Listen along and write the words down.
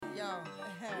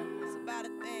It's about a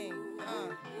thing.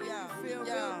 Yeah. Feel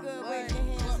real good. Wave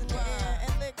your hands in the air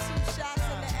and lick 2 shots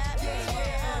in the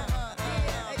atmosphere.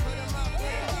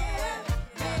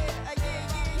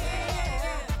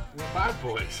 We're Bad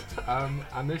Boys,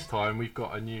 and this time we've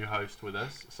got a new host with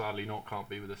us. Sadly, Not can't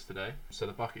be with us today, so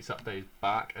the Buckets Update is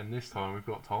back, and this time we've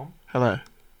got Tom. Hello.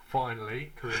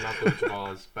 Finally, Kareem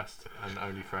Abdul-Jabbar's best and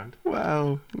only friend.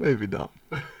 Well, maybe not.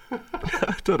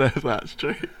 I don't know if that's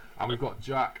true. And we've got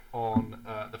Jack on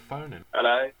the phone in.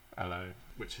 Hello.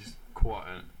 Which is quite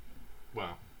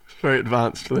It's very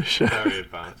advanced for this show. very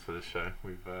advanced for this show.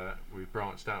 We've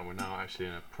branched out and we're now actually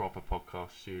in a proper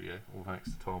podcast studio, all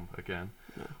thanks to Tom again.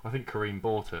 Yeah. I think Kareem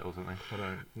bought it or something. I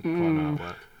don't quite know how it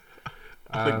worked.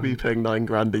 I think me paying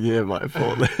 $9,000 a year might have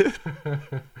bought this.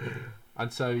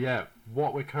 And so, yeah,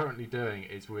 what we're currently doing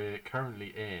is we're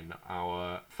currently in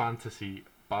our fantasy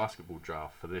basketball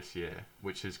draft for this year,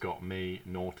 which has got me,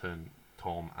 Norton,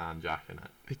 Tom, and Jack in it.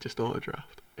 It just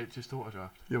auto-draft. It just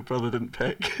auto-draft. Your brother didn't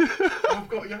pick. I've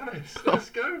got Giannis.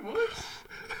 Let's go, boys.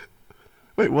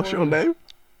 Wait, what's your name?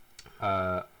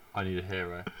 I need a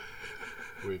hero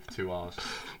with 2 R's.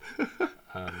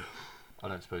 I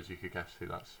don't suppose you could guess who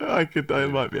that's. I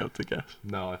might be able to guess.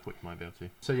 No, I thought you might be able to.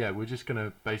 So yeah, we're just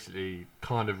gonna basically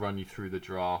kind of run you through the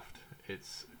draft.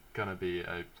 It's gonna be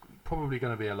probably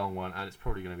gonna be a long one, and it's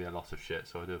probably gonna be a lot of shit.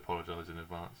 So I do apologise in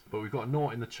advance. But we've got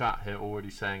Nort in the chat here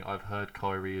already saying I've heard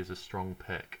Kyrie is a strong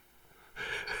pick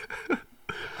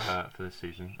for this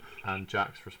season, and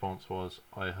Jack's response was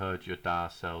I heard your dad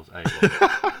sells A.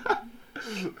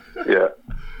 Yeah.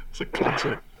 It's a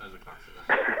classic. There's a classic.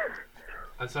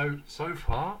 And so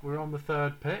far, we're on the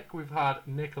 3rd pick. We've had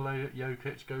Nikola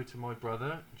Jokic go to my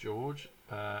brother, George,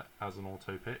 as an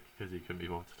auto pick, because he couldn't be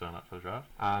bothered to turn up for the draft.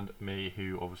 And me,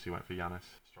 who obviously went for Giannis.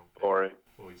 Strong pick. Boring.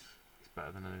 Well, he's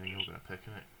better than anything you're going to pick,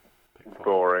 isn't it? Pick 5.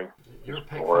 Boring. You're a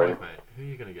pick Boring. 5, mate. Who are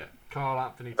you going to get? Carl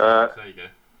Anthony Towns. There you go.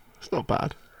 It's not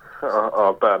bad.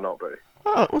 Better not be.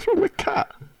 Oh, what's wrong with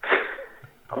Cat?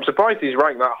 I'm surprised he's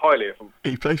ranked that highly.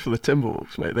 He plays for the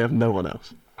Timberwolves, mate. They have no one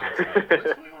else. And so, what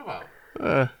are you on about?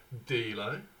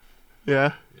 D'Lo.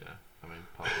 Yeah. Yeah, I mean,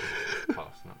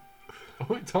 pass not. Oh,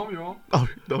 wait, Tom, you're on. Oh,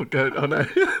 not good. Oh, no.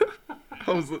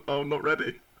 I'm not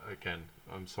ready. Again,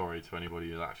 I'm sorry to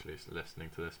anybody who's actually listening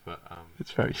to this, but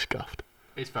It's very scuffed.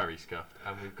 it's very scuffed,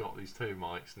 and we've got these 2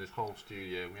 mics and this whole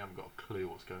studio, and we haven't got a clue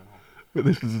what's going on. But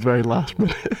this is very last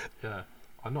minute. Yeah,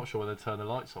 I'm not sure whether to turn the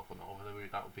lights off or not, or whether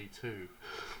that would be too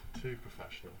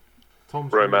professional.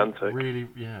 Tom's Romantic. Really,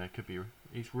 yeah, it could be.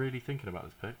 He's really thinking about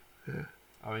this pick. Yeah.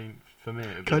 I mean, for me, it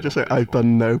would be Can I just say an obvious I've one.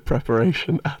 done no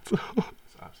preparation at all?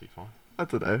 It's absolutely fine. I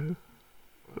don't know.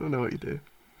 I don't know what you do.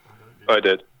 I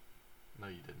did. No,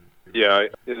 you didn't. Yeah,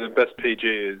 the best PG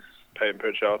is Peyton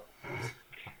Pritchard.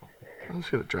 I'm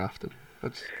just going to draft him.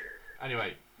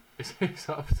 Anyway, it's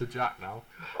up to Jack now.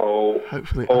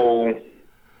 Hopefully.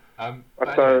 But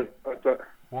anyway,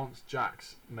 once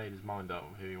Jack's made his mind up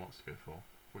who he wants to go for,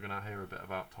 we're going to hear a bit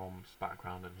about Tom's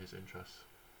background and his interests.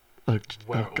 Oh,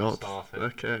 Where it all God. started.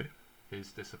 Okay.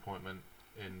 His disappointment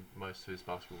in most of his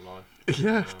basketball life.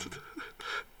 Yeah.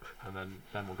 And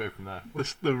then we'll go from there.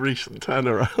 The recent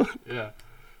turnaround. Yeah.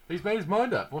 He's made his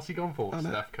mind up. What's he gone for? I know.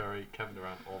 Steph Curry. Kevin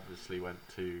Durant obviously went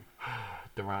to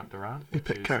Durant. He Which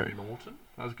picked is Curry. Norton.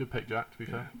 That was a good pick, Jack, to be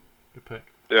fair. Good pick.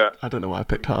 Yeah. I don't know why I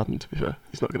picked Harden, to be fair.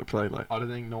 He's not going to play like... I don't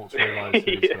think Nort's realised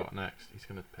who he's Yeah. got next. He's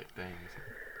going to pick Dame, isn't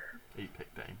he? He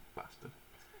picked Dame, bastard.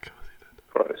 God, he did.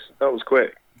 Christ, that was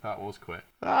quick. That was quick.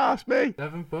 Ah, it's me!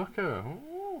 Devin Booker.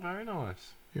 Ooh, very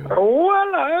nice. Oh,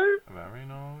 hello. Very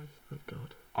nice. Oh,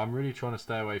 God. I'm really trying to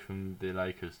stay away from the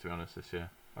Lakers, to be honest, this year.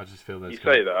 I just feel there's... You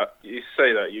say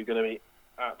that, you're going to be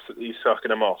absolutely sucking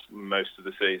them off most of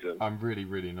the season. I'm really,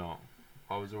 really not.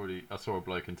 I saw a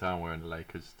bloke in town wearing the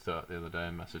Lakers shirt the other day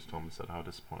and messaged Tom and said how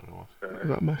disappointed I was. What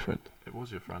about my friend? It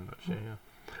was your friend, actually,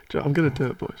 yeah. I'm going to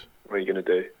do it, boys. What are you going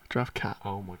to do? Draft Cat.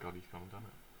 Oh my god, he's gone and done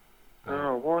it.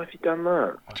 Oh, why have you done that? I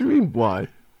What do you took- mean, why?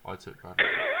 I took Bradley.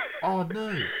 Oh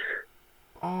no!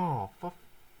 Oh, fuck.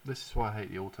 This is why I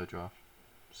hate the auto draft.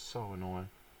 So annoying.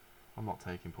 I'm not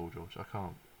taking Paul George. I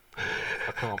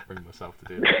can't bring myself to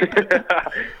do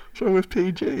that. What's wrong with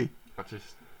PG? I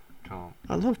just can't.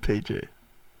 I love PG.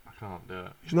 I can't do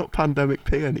it. He's not Pandemic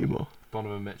P anymore.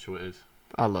 Donovan Mitchell it is.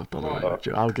 I love Donovan Right.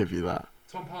 Mitchell. I'll give you that.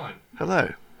 Tom Pine. Hello.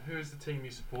 Who is the team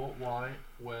you support? Why?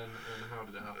 When? And how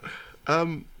did it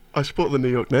happen? I support the New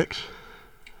York Knicks.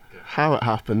 Okay. How it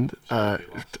happened? Sorry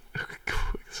you lost.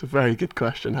 It's a very good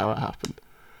question. How it happened?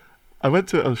 I went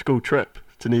to a school trip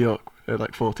to New York at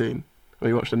like 14, and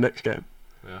we watched the Knicks game.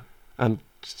 Yeah. And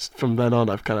from then on,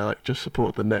 I've kind of like just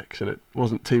supported the Knicks, and it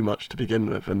wasn't too much to begin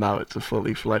with, and now it's a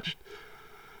fully fledged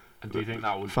And do you think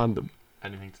that was fandom.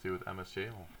 anything to do with MSG?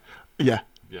 Or? Yeah,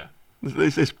 Yeah.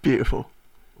 it's beautiful.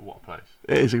 What a place.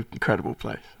 It is an incredible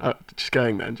place. Just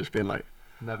going there and just being like,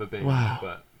 Never been, Wow.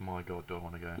 but my God, do I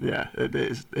want to go. yeah, it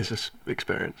is. It's an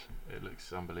experience. It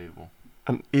looks unbelievable.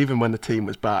 And even when the team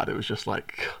was bad, it was just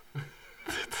like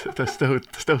they still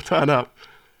turn up.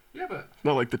 Yeah, but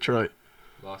Not like Detroit.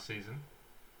 last season,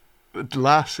 The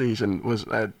last season was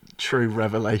a true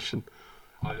revelation.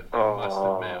 I must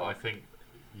admit, I think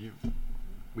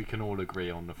we can all agree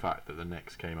on the fact that the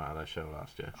Knicks came out of their show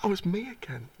last year. Oh, it's me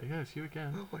again. Yeah, it's you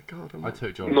again. Oh my God. I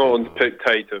took John. Norton's picked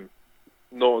Tatum.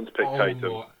 Norton's picked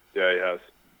Tatum. What? Yeah, he has.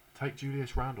 Take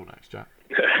Julius Randle next, Jack.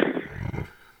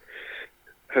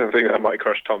 I think that might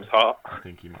crush Tom's heart. I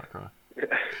think he might cry.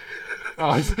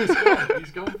 Oh, he's gone.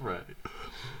 He's gone for it.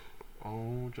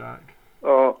 Oh, Jack.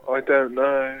 Oh, I don't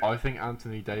know. I think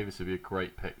Anthony Davis would be a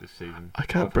great pick this season. I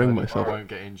can't bring myself. I won't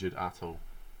get injured at all.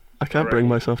 I can't bring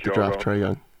myself to draft Jogger. Trae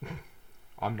Young.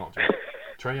 I'm not doing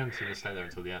Trae Young's going to stay there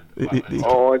until the end.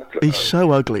 He's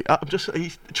so ugly.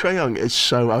 Trae Young is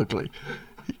so ugly.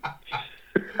 He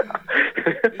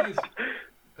is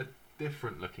a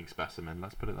different looking specimen,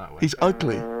 let's put it that way. He's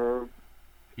ugly.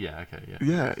 Yeah, okay, yeah.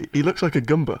 Yeah, he looks like a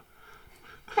Goomba.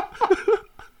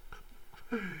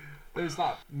 There's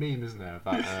that meme, isn't there, of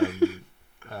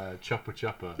that chopper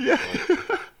chopper Yeah.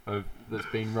 that's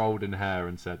been rolled in hair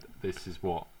and said, this is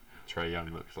what Trae Young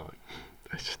looks like.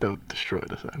 They still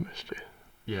destroyed us at MSG.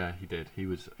 Yeah, he did. He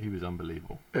was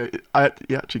unbelievable. He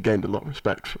actually gained a lot of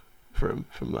respect for him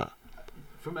from that.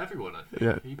 From everyone, I think.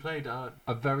 Yeah. He played a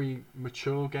very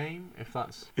mature game, if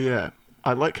that's... Yeah,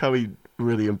 I like how he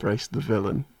really embraced the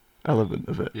villain element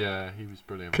of it. Yeah, he was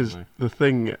brilliant, Because wasn't the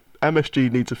thing,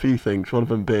 MSG needs a few things, one of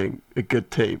them being a good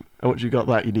team. And once you got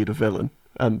that, you need a villain.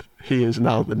 And he is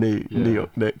now the new Yeah. New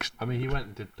York Knicks. he? I mean, he went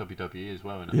and did WWE as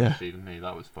well in Yeah. MSG, didn't he?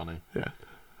 That was funny. Yeah.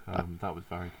 That was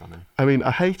very funny. I mean,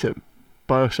 I hate him,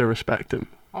 but I also respect him.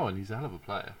 Oh, and he's a hell of a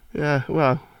player, Yeah,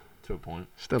 well, to a point.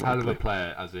 still Hell of a ugly.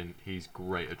 player, as in he's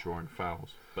great at drawing fouls.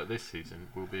 But this season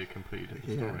will be a completely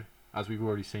different Yeah. story, as we've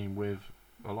already seen with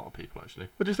a lot of people, actually.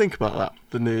 What do you think about that?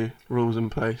 The new rules in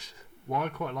place? Well, I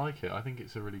quite like it. I think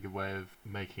it's a really good way of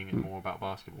making it more about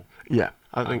basketball Yeah,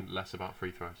 I think. and less about free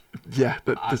throws. Yeah,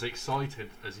 but As excited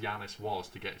as Giannis was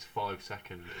to get his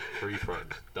 5-second free throws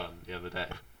done the other day,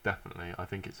 definitely, I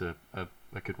think it's a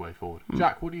good way forward.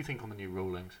 Jack, what do you think on the new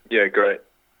rulings? Yeah, great.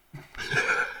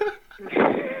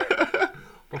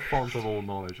 The font of all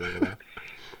knowledge over there.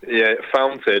 Yeah,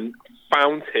 fountain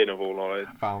of all knowledge.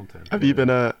 Fountain. have you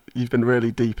been you've been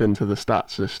really deep into the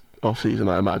stats this off season?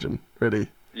 I imagine really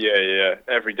Yeah,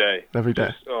 every day. every day.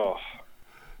 Just, oh,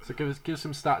 So give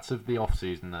some stats of the off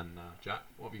season then, Jack.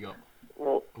 What have you got?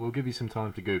 well, We'll give you some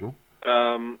time to Google.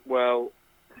 well,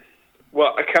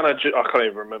 I can't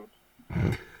even remember.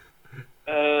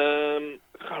 I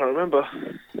can't remember.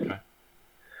 Okay.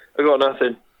 I got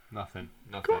nothing. Nothing.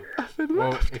 Nothing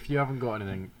Well, left. if you haven't got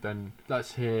anything, then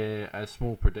let's hear a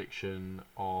small prediction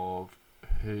of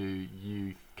who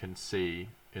you can see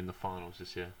in the finals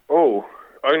this year. Oh,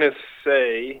 I'm going to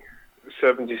say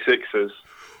 76ers.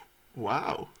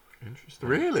 Wow, Interesting.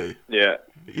 really? Yeah.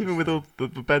 Even with all the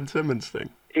Ben Simmons thing.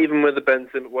 Even with the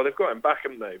Benson, well, they've got him back,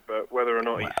 haven't they? But whether or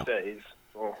not Wow. he stays,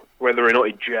 or whether or not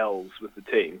he gels with the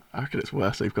team. I reckon it's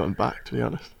worse they've gotten back, to be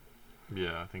honest.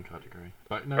 Yeah, I think I'd agree.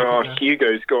 But no. Oh, yeah.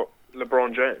 Hugo's got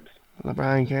LeBron James.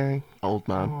 LeBron gang, old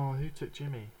man, Oh, who took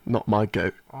Jimmy? not my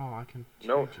goat. Oh, I can choose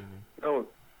No. Jimmy.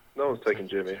 No one's taken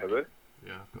Jimmy, have they?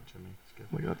 Yeah, I've got Jimmy. It's good.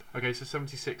 Oh my god, Okay, so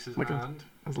 76ers my God. and...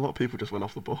 there's a lot of people just went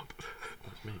off the board.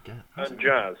 That's me again. And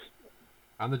Jazz.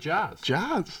 And the Jazz.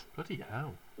 Jazz. Bloody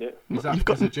hell. Yeah. Is that You've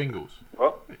got because of jingles?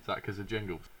 What? Is that because of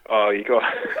jingles? Oh, you got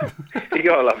you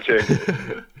got to love James.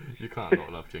 You can't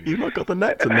not love jingles. You've not got the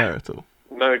Nets in there at all.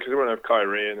 No, because they won't have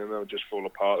Kyrie, and then they'll just fall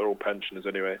apart. They're all pensioners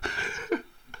anyway.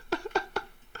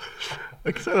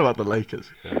 I can say that about the Lakers.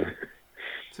 Yeah.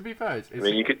 To be fair, I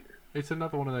mean, you could. it's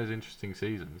another one of those interesting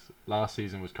seasons. Last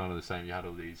season was kind of the same. You had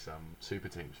all these super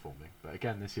teams forming. But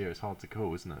again, this year it's hard to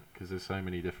call, isn't it? Because there's so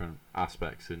many different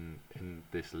aspects in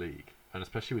this league. And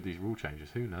especially with these rule changes,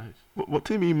 who knows? What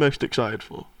team are you most excited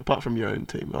for? Apart from your own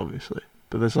team, obviously.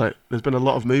 But there's been a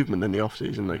lot of movement in the off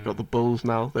season. They've got the Bulls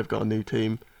now. They've got a new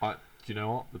team. Do you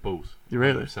know what? The Bulls. You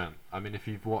really? 100%. I mean, if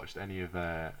you've watched any of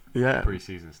their Yeah.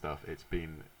 pre-season stuff, it's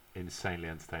been insanely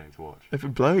entertaining to watch. They've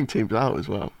been blowing teams out as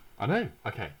well. I know.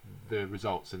 Okay, the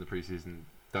results in the preseason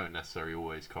don't necessarily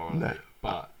always correlate, No.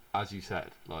 but as you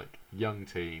said, like young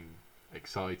team,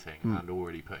 exciting, and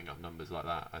already putting up numbers like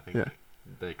that, I think Yeah.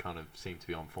 they kind of seem to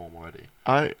be on form already.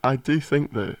 I do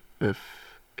think that if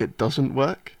it doesn't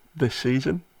work this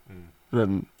season,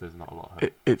 then There's not a lot of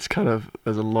hope. it's kind of,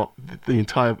 there's a lot.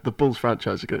 The Bulls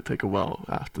franchise is going to take a while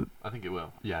after. I think it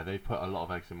will. Yeah, they've put a lot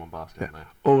of eggs in one basket, haven't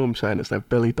All I'm saying is they have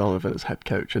Billy Donovan as head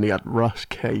coach, and he had Russ,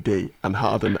 KD, and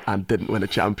Harden, and didn't win a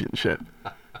championship. they?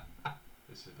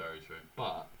 This is very true.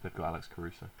 But they've got Alex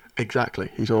Caruso. Exactly,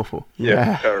 he's awful.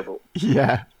 Yeah, terrible.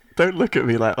 Yeah. Don't look at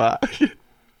me like that.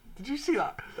 Did you see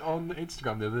that on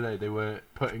Instagram the other day? They were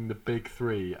putting the big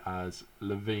three as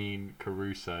Levine,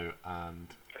 Caruso, and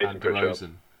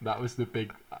DeRozan. That was the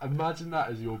big. Imagine that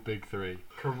as your big three.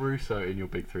 Caruso in your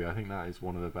big three. I think that is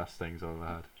one of the best things I've ever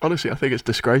had. Honestly, I think it's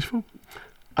disgraceful.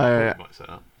 You might say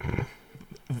that.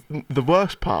 The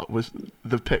worst part was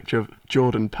the picture of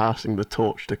Jordan passing the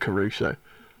torch to Caruso.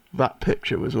 That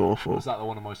picture was awful. Was that the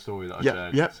one on my story that I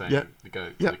Yeah, shared saying the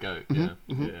goat to yeah. the goat? Mhm,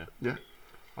 Yeah. yeah.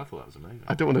 I thought that was amazing.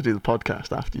 I don't want to do the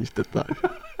podcast after you did that.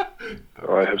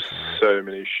 I have so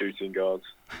many shooting guards.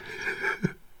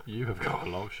 You have got a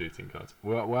lot of shooting cards.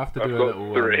 We'll have to I've do a got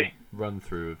little 3. run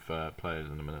through of players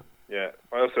in a minute. Yeah,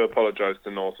 I also apologise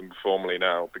to Norton formally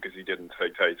now because he didn't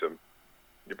take Tatum.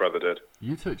 Your brother did.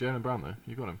 You took Jaylen Brown though.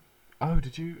 You got him. Oh,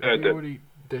 did you? Yeah, I Have you did. already?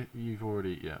 You've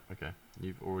already. Yeah. Okay.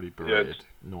 You've already berated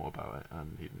Nort about it,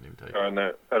 and he didn't even take it.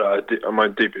 No. My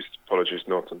deepest apologies,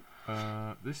 Norton.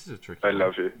 This is a tricky. I one.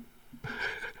 love you.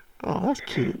 Oh, that's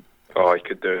cute. Oh, I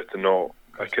could do it to Nort.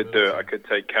 I could do it. I could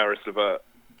take Karis LeVert.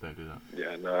 Don't do that.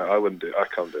 Yeah, no, I wouldn't do. I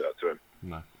can't do that to him.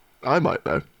 No. I might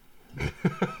though.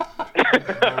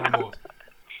 No remorse.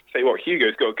 Tell you what,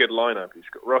 Hugo's got a good lineup. He's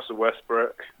got Russell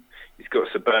Westbrook. He's got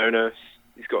Sabonis.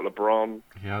 He's got LeBron.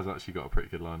 He has actually got a pretty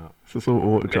good lineup. It's all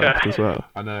auto draft as well.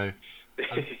 I know.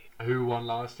 And who won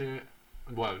last year?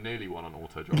 Well, nearly won on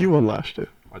auto draft. You won last year.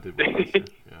 I did win last year.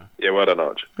 Yeah. Yeah, well done,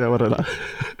 Arch. Yeah, what did I?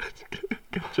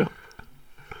 Good job.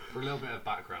 For a little bit of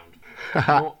background.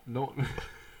 not.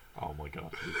 Oh my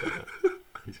god.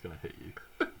 He's gonna hit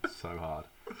you so hard.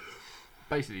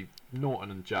 Basically, Norton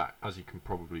and Jack, as you can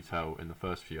probably tell in the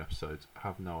first few episodes,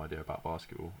 have no idea about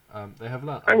basketball. They have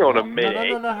learnt. Hang on a lot.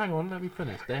 minute. No, hang on. Let me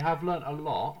finish. They have learnt a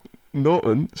lot,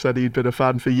 Norton said he'd been a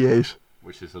fan for years.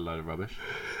 which is a load of rubbish.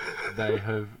 They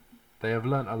have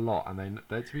learnt a lot, and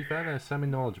they to be fair, they're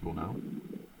semi-knowledgeable now.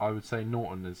 I would say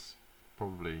Norton is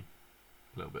probably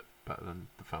a little bit better than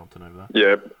the Fountain over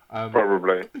there. Yeah,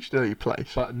 probably. You should know your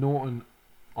place. But Norton,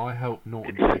 I helped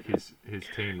Norton pick his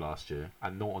team last year,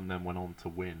 and Norton then went on to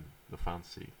win the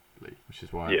Fantasy League, which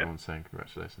is why everyone's saying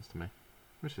congratulations to me,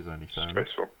 which is only fair enough.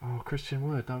 Graceful. Oh, Christian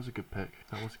Wood, that was a good pick.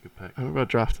 I remember I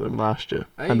drafted him last year.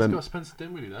 Hey, and he's then, got Spencer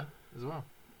Dinwiddie there as well.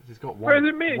 He's got Where one, is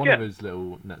it me one again? of his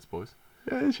little Nets boys.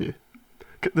 yeah, is you?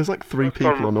 There's like 3 That's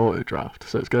people fun. on auto draft,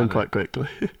 so it's going I know. quite quickly.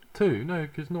 2, no,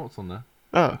 because Nort's on there.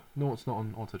 Oh, Nort's not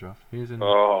on auto draft. He is in.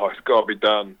 Oh, it's got to be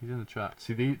done. He's in the chat.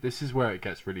 See, this is where it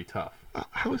gets really tough.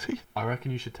 how is he? I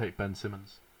reckon you should take Ben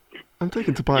Simmons. I'm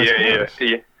taking Tobias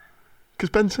Yeah. because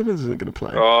Ben Simmons isn't going to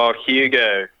play. Oh,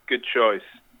 Hugo, good choice.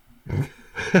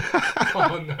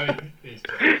 Oh no, he's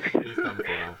done for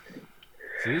now.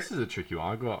 See, this is a tricky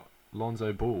one. I got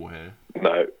Lonzo Ball here.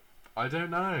 No, I don't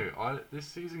know. This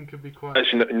season could be quite.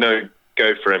 actually, no.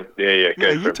 Go for him. Go yeah, for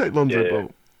you him. take Lonzo Yeah.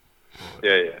 Ball.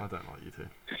 Yeah. I don't like you two.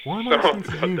 Why am I listening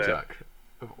to you, goddamn. Jack?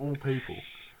 Of all people,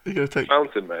 You're going to take.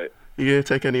 Mountain, mate. You're going to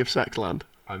take any of Sexland.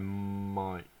 I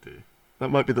might do. That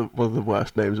might be one of the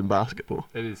worst names in basketball.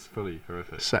 It is fully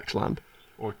horrific. Sexland.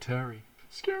 Or Terry.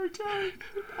 Scary Terry.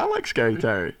 I like Scary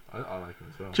Terry. I like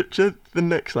him as well. The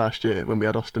Knicks last year when we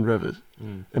had Austin Rivers,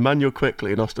 Mm. Emmanuel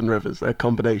Quickly and Austin Rivers, their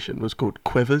combination was called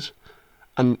Quivers,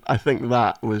 and I think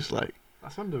that was like,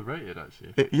 That's underrated,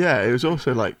 actually. it was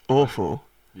also like awful.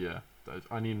 Yeah.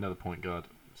 I need another point guard,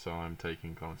 so I'm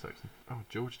taking Colin Sexton. Oh,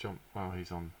 George John. Wow,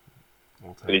 he's on.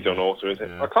 Auto. He's on auto, isn't it?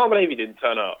 Yeah. I can't believe he didn't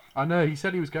turn up. I know, he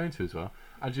said he was going to as well.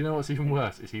 And do you know what's even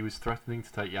worse? Is he was threatening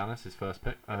to take Giannis, his first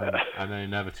pick, and then he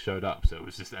never showed up, so it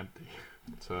was just empty.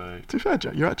 So, To be fair,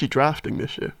 Jack, you're actually drafting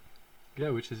this year. yeah,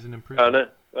 which is an I improvement.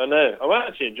 know. I'm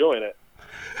actually enjoying it.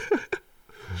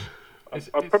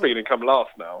 I'm probably going to come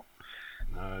last now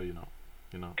No, you're not.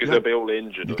 You're not. because Yeah. they'll be all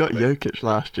injured. You or got something. Jokic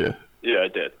last year. Yeah, I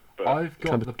did. But I've got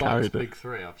Kind of the Bucks carried it. big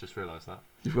three, I've just realised that.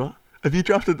 You've got? Have you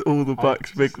drafted all the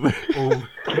Bucks big? All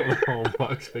the whole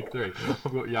Bucks big three. I've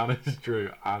got Giannis, Drew,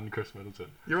 and Chris Middleton.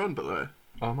 You're on, by the way.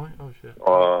 Oh, am I? Oh, shit.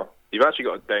 you've actually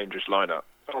got a dangerous lineup.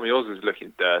 Oh, yours is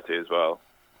looking dirty as well.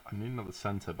 I need another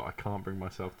centre, but I can't bring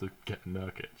myself to get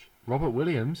Nurkic. Robert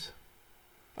Williams.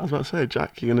 I was about to say,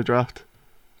 Jack, you're gonna draft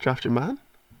your man?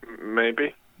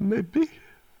 Maybe. Maybe.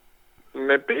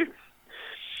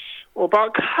 What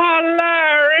about Kyle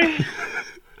Lowry?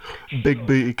 Big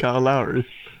booty Kyle Lowry.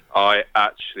 I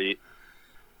actually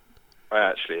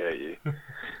hate you.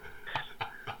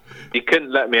 You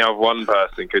couldn't let me have one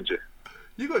person, could you?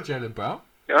 You got Jaylen Brown.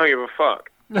 I don't give a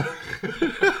fuck.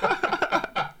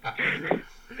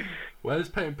 Where's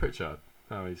Peyton Pritchard?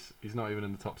 Oh, he's not even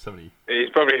in the top 70. He's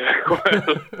probably...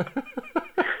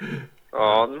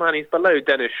 Oh, man, he's below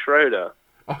Dennis Schroeder.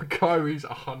 Oh, Kyrie's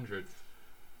 100th.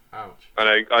 Ouch. I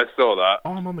know, I saw that.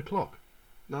 Oh, I'm on the clock.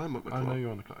 No, I'm on the I know clock.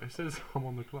 you're on the clock. It says I'm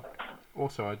on the clock.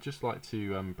 Also, I'd just like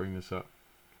to bring this up.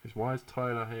 Why is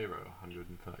Tyler Hero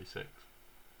 136?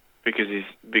 Because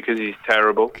he's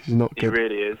terrible. 'Cause he's not He good.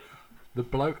 really is. The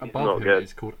bloke He's above not him good.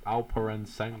 is called Alperen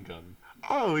Sengun.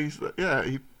 Oh, who's he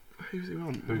on?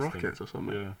 Houston. Rockets or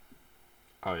something. Yeah.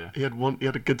 Oh yeah. He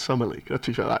had a good summer league. To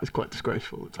be fair, that is quite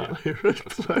disgraceful. Tyler Hero.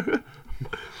 So,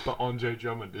 But Andre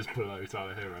Drummond is below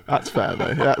Tyler Hero. that's fair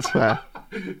though. That's fair.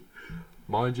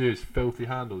 Mind you, his filthy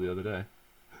handle the other day.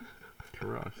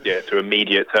 Christ. Yeah, to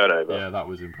immediate turnover. Yeah, that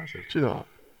was impressive. Do you know what?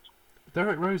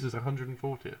 Derek Rose is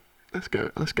 140th. Let's go,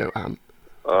 Ant.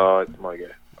 Oh, it's my go.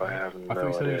 I have I thought no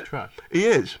you said he idea. was trash. He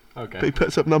is, Okay. but he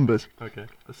puts up numbers. Okay.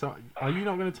 So, are you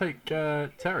not going to take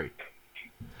Terry?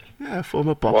 Yeah,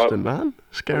 former Boston man,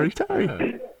 Scary Terry. Yeah.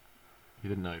 You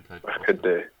didn't know he played for I Boston. could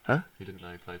do. You didn't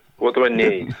know he played for What do I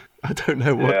need? I don't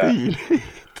know what Yeah. do you need.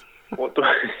 What do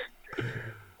I...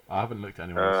 I haven't looked at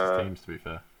anyone else's teams, to be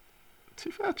fair. To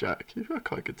be fair, Jack, you've got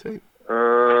quite a good team.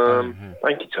 Yeah.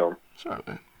 Thank you, Tom. Sorry,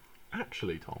 man.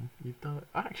 Actually, Tom, you've done it.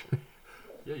 Actually,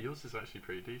 yeah, yours is actually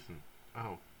pretty decent.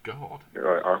 Oh God,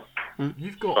 Right,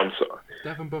 you've got I'm sorry.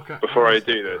 Devin Booker. Before and I Steph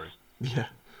do Curry. this, Yeah.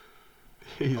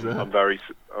 He's I'm very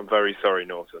sorry,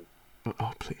 Norton.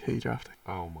 oh please, who are you drafting?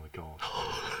 Oh my God,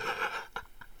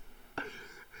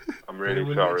 I'm they really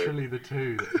were sorry. literally the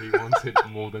two that he wanted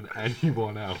more than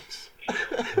anyone else.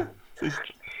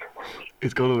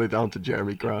 It's gone all the way down to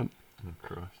Jeremy Grant. Oh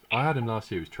Christ, I had him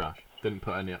last year. He was trash. Didn't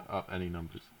put any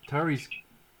numbers. Terry's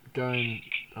going.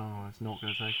 Oh, it's not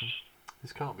going to take him.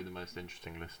 This can't be the most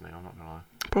interesting listening. I'm not gonna lie.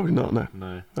 Probably not, no.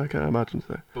 No, I can't imagine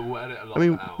so. but we'll edit a lot I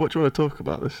mean, of it out. what do you want to talk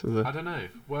about this? I don't know.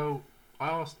 Well, I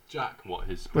asked Jack what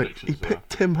his Wait, he predictions were. picked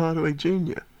Tim Hardaway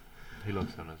Jr. He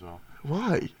loves him as well.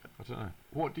 Why? I don't know.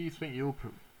 What do you think your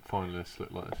finalists look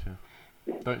like this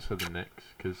year? Don't say the Knicks,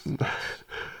 because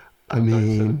I don't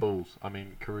say the mean, Bulls. I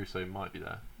mean, Caruso might be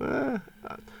there. well,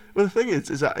 the thing is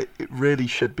that it really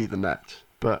should be the Nets,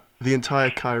 but the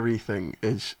entire Kyrie thing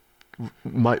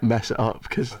might mess it up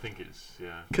I think it's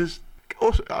because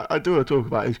also I do want to talk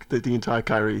about the entire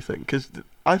Kyrie thing because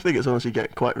I think it's honestly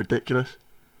getting quite ridiculous,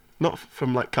 not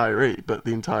from like Kyrie, but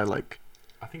the entire like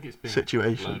I think it's been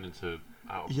situation. blown into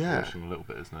out of Yeah. proportion a little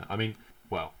bit, isn't it? I mean,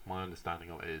 well, my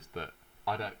understanding of it is that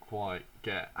I don't quite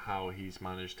get how he's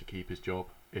managed to keep his job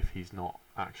if he's not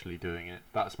actually doing it.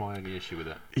 That's my only issue with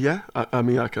it. Yeah, I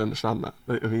mean I can understand that.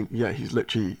 I mean, yeah, he's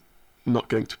literally not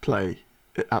going to play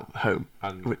at home,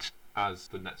 And which as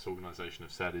the Nets organisation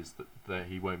have said, is that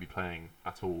he won't be playing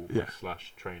at all Yeah.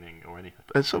 / training or anything.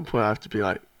 at some point I have to be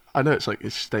like, I know it's like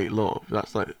it's state law,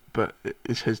 but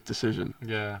it's his decision,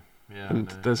 Yeah, and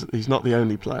no. he's not the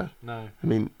only player. No. I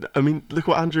mean, look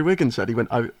what Andrew Wiggins said. He went,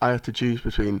 I had to choose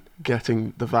between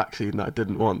getting the vaccine that I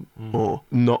didn't want or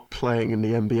not playing in the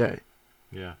NBA.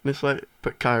 Yeah. And it's like,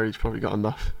 but Kyrie's probably got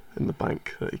enough in the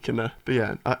bank that he can. But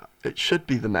yeah, it should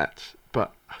be the Nets,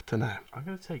 but I don't know. I'm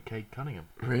going to take Cade Cunningham.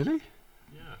 Really?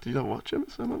 Yeah. Do you not watch him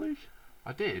at Summer League?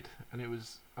 I did, and it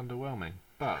was underwhelming.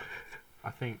 But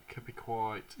I think could be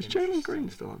quite. Is Jalen interesting. Green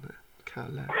still on there?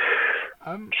 Can't let.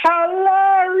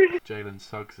 Jalen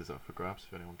Suggs is up for grabs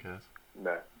if anyone cares.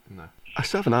 No. No. I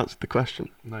still haven't answered the question.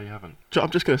 No, you haven't. I'm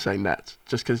just going to say Nets,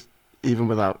 just because even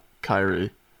without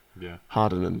Kyrie, Yeah.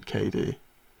 Harden and KD,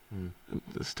 Mm.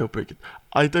 it's still pretty good.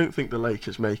 I don't think the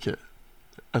Lakers make it.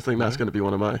 I think that's No? going to be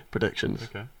one of my predictions.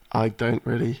 Okay. I don't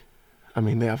really. I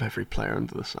mean, they have every player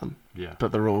under the sun, Yeah.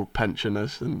 but they're all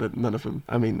pensioners, and none of them.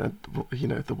 I mean,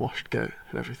 the washed goat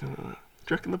and everything like that.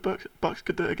 Do you reckon the Bucks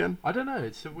could do it again? I don't know.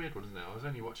 It's a weird one, isn't it? I was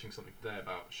only watching something today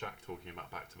about Shaq talking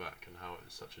about back-to-back and how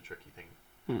it's such a tricky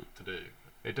thing to do.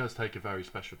 It does take a very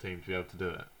special team to be able to do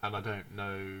it, and I don't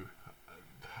know.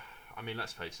 I mean,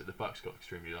 let's face it, the Bucks got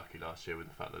extremely lucky last year with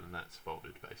the fact that the Nets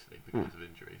folded basically because of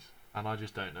injuries, and I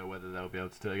just don't know whether they'll be able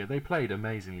to do it again. They played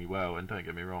amazingly well, and don't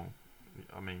get me wrong.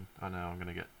 I mean, I know I'm going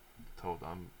to get told that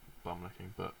I'm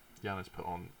bum-licking, but Giannis put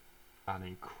on an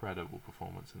incredible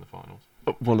performance in the finals.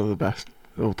 One of the best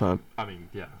of all time. I mean,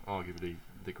 yeah, arguably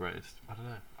the greatest. I don't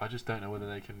know. I just don't know whether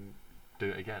they can do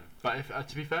it again. But if,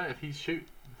 to be fair, if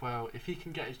he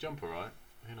can get his jumper right,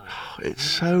 who knows? It's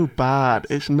so bad.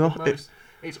 It's not.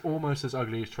 It's almost as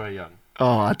ugly as Trae Young.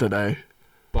 Oh, I don't know.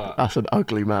 But That's an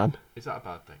ugly man. is that a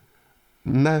bad thing?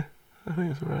 No, I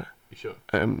think it's alright. You sure?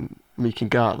 We can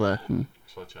go out there and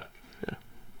Shall I check? Yeah.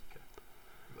 Okay.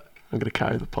 Back. I'm going to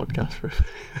carry the podcast for it.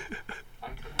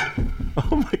 Thank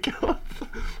Oh my god.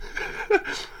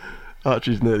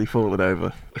 Archie's nearly fallen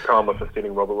over. Karma for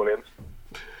stealing Robert Williams.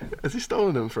 Has he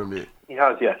stolen him from you? He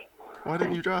has, yes. Why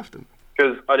didn't you draft him?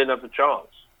 Because I didn't have the chance.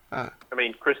 Ah, I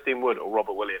mean, Christine Wood or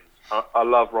Robert Williams. I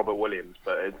love Robert Williams,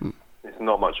 but it's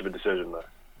not much of a decision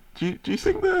there. do you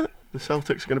think the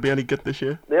Celtics are going to be any good this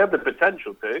year? They have the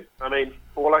potential to. I mean,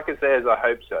 all I can say is I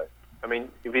hope so. I mean,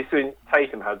 if you've seen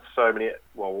Tatum had so many,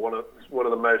 well, one of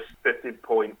the most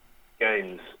 50-point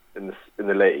games in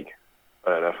the league. I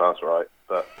don't know if that's right,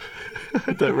 but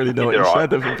I don't really know what you You're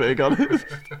said, right. if I'm being honest.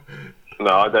 no,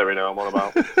 I don't really know what I'm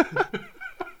on about.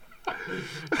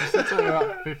 You said something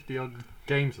about 50 odd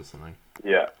games or something.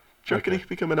 Yeah, Do you reckon he could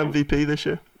become an MVP this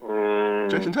year?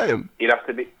 Jason Tatum? he'd have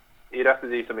to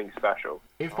do something special.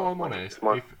 If I'm honest,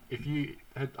 Smart. if you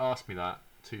had asked me that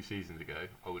 2 seasons ago,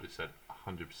 I would have said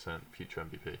 100% future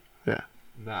MVP. Yeah.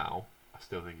 Now, I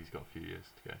still think he's got a few years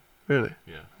to go. Really?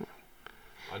 Yeah.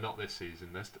 Not this season.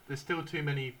 There's still too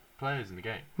many players in the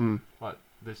game. Hmm. Like,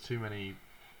 there's too many.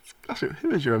 Actually,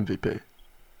 who is your MVP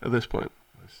at this point?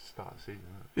 It's the start of the season,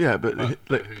 isn't Yeah, but it?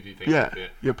 like, Who do you think? yeah, would be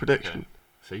it? your prediction. Okay.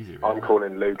 It's easy, really. I'm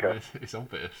calling Luca. It's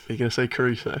obvious. Are you going to say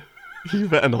Caruso? You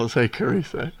better not say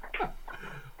Caruso.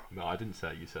 No, I didn't say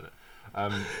it. You said it.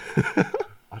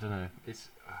 I don't know. It's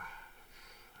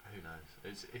who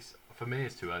knows. It's for me.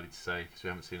 It's too early to say because we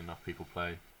haven't seen enough people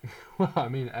play. Well, I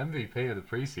mean, MVP of the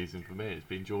preseason for me has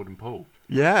been Jordan Poole.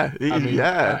 Yeah, I mean,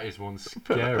 yeah. that is one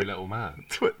scary little man.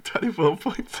 24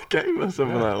 points a game or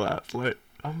something Yeah. like that. It's like,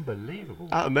 Unbelievable.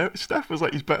 I don't know. Steph was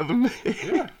like, he's better than me.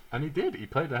 Yeah, and he did. He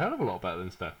played a hell of a lot better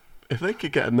than Steph. If they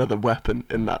could get another weapon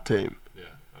in that team Yeah,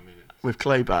 I mean, with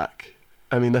Clay back,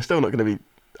 I mean, they're still not going to be.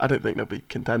 I don't think they'll be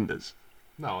contenders.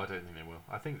 no, I don't think they will.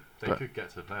 I think they But- could get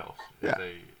to the playoffs Yeah.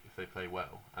 if they play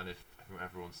well and if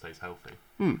everyone stays healthy.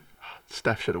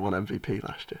 Steph should have won MVP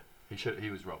last year. He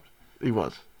was robbed. He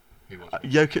was. He was.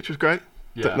 Jokic was great.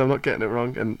 Yeah. I'm not getting it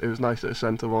wrong, and it was nice that a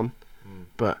centre won. Mm.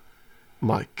 But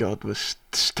my God, was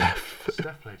Steph?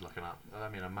 Steph played like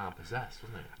a man possessed,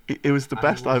 wasn't he? It was the And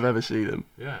he best I've was- ever seen him.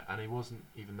 Yeah, and he wasn't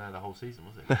even there the whole season,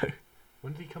 was he? No,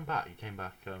 When did he come back? He came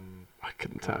back. I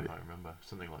couldn't I tell you. can't remember.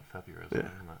 Something like February or Yeah.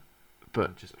 something, wasn't it? But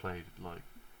And just played like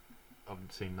I've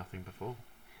seen nothing before.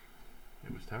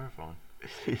 It was terrifying.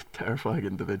 he's a terrifying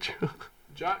individual.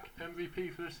 Jack, MVP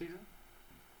for this season?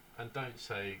 And don't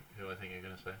say who I think you're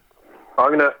going to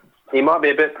say. He might be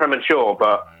a bit premature,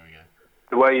 but There we go.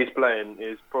 the way he's playing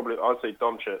is probably, I'd say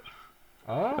Doncic.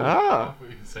 Oh, Ah. I thought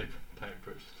you could say playing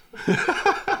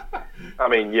Pritchard. I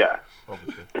mean, yeah.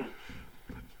 Obviously.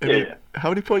 I mean, Yeah. how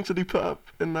many points did he put up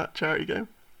in that charity game?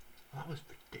 That was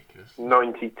ridiculous.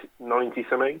 90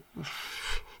 something.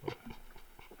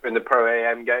 In the Pro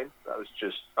AM game, that was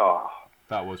just,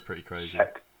 That was pretty crazy.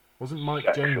 heck, Wasn't Mike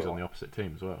Sexual. James on the opposite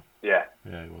team as well? yeah,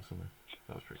 Yeah, he was, wasn't he?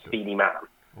 That was pretty good. speedy man.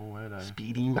 Oh, hello.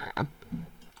 Speedy man.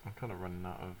 I'm kind of running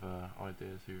out of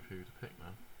ideas who to pick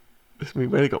now.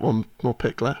 We've only got one more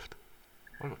pick left.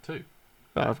 I've got 2.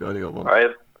 I've only got one.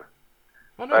 I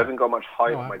Oh, haven't got much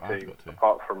height No, on my I've team, got two.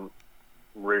 apart from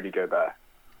Rudy Gobert.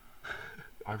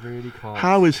 I really can't.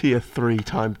 How is he a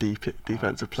 3-time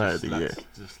defensive player of the year?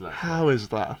 Just let's How is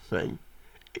that a thing?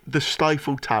 The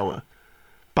Stifle Tower.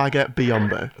 Baguette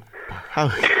Biombo. How?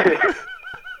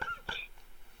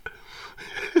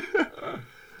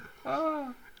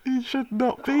 He should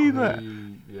not be there.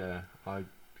 Yeah, I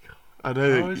How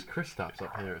know. is Kristaps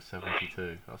up here at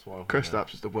 72? That's what I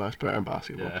Kristaps is the worst player in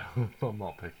basketball. Yeah, I'm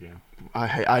not picking him.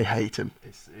 I hate him.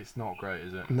 It's not great,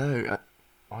 is it? No,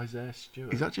 Isaiah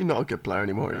Stewart. he's actually not a good player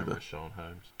anymore Remember either. Sean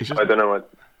Holmes. He's just I don't know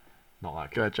Not that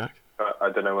go good. ahead, Jack. I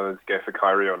don't know whether to go for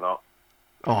Kyrie or not.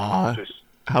 Oh, Just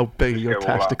how big are just your go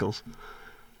all out. testicles?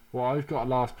 Well, I've got a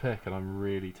last pick, and I'm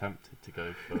really tempted to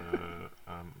go for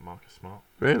Marcus Smart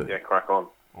Really? yeah, crack on.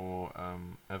 or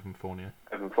Evan Fournier.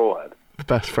 Evan Forehead. The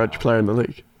best French player in the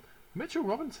league. Mitchell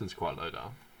Robinson's quite low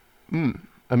down.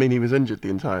 I mean, he was injured the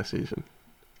entire season,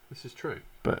 This is true.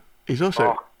 but he's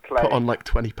also Clay. put on like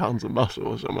 20 pounds of muscle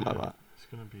or something like that. It's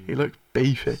going to be He looked a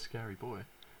beefy. scary boy.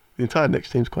 The entire Knicks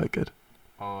team's quite good.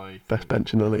 I Best think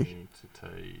bench in the we league. need to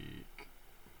take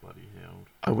bloody hell.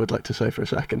 I would like to say for a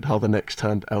second how the Knicks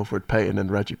turned Alfred Payton and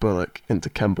Reggie Bullock into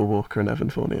Kemba Walker and Evan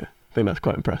Fournier. I think that's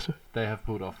quite impressive. They have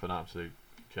pulled off an absolute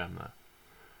gem there.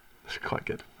 It's quite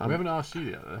good. We haven't asked you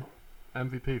yet, though.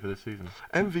 MVP for this season.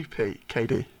 MVP,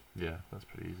 KD. Yeah, that's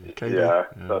pretty easy. KD. Yeah,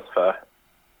 Yeah. that's fair.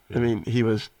 I mean, he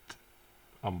was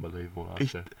Unbelievable last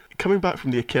He's- year. coming back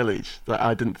from the Achilles. That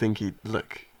I didn't think he'd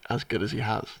look as good as he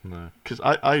has. No. Because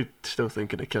I still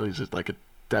think an Achilles is like a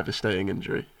devastating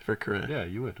injury for a career. Yeah,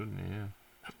 you would, wouldn't you?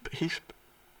 Yeah. But he's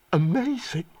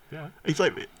amazing. Yeah. He's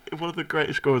like one of the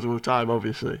greatest scorers of all time,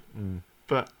 obviously.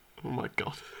 But oh my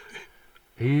god,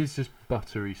 He is just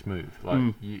buttery smooth. Like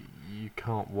Mm. you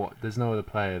can't watch. There's no other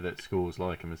player that scores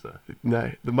like him, is there?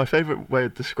 no. My favourite way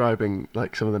of describing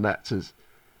like some of the nets is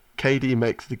KD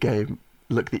makes the game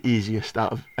look the easiest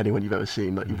out of anyone you've ever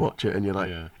seen. Like you watch it and you're like,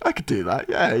 Yeah. I could do that.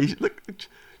 Yeah, he's look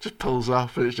just pulls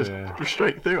off and it's just Yeah.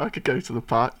 straight through. I could go to the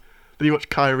park. Then you watch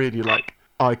Kyrie and you're like,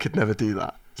 I could never do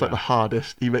that. It's like Yeah. the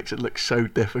hardest. He makes it look so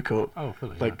difficult. Oh,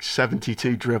 fully. Like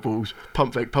 72 dribbles,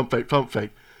 pump fake, pump fake, pump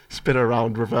fake, spin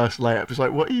around, reverse layup. It's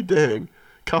like, what are you doing?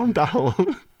 Calm down.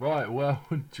 yeah. Right. Well,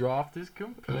 draft is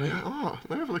complete. Oh,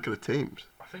 let me have a look at the teams.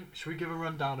 I think. Should we give a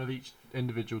rundown of each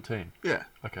individual team? Yeah.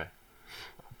 Okay.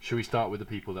 Should we start with the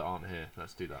people that aren't here?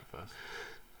 Let's do that first.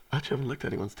 I actually haven't looked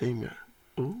at anyone's team yet.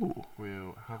 Ooh.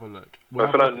 We'll have a look.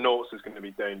 I feel like Norts is going to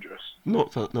be dangerous.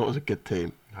 Not as a good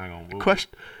team. Hang on.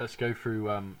 Question. Let's go through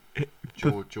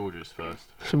George's first.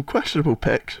 Some questionable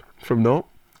picks from Nort.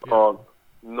 Yeah. Oh,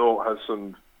 Nort has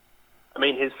some. I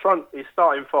mean, his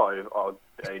starting five are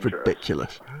dangerous.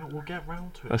 Ridiculous. Hang on, we'll get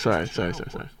round to it. Oh, sorry. Just chill,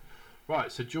 boys.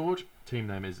 Right, so George, team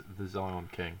name is the Zion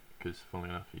King, because funnily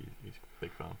enough, he's a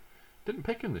big fan. Didn't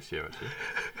pick him this year, actually.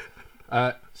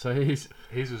 So his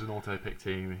was an auto-pick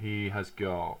team. He has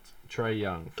got Trae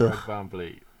Young, Fred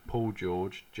VanVleet, Paul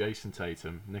George, Jason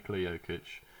Tatum, Nikola Jokic,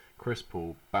 Chris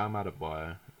Paul, Bam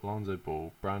Adebayo, Lonzo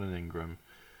Ball, Brandon Ingram,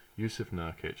 Yusuf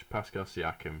Nurkic, Pascal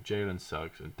Siakam, Jalen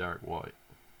Suggs, and Derek White.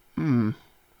 Hmm.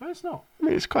 No, it's not. I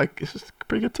mean, it's just a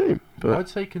pretty good team. But I'd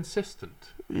say consistent,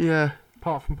 yeah.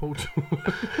 apart from Paul George.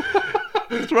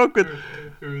 What's wrong with...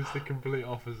 Who is the complete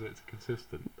opposite to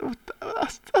consistent.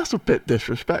 That's a bit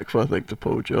disrespectful, I think, to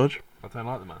Paul George. I don't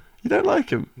like the man. You don't like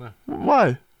him? No.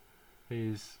 Why?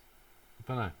 He's... I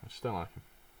don't know. I just don't like him.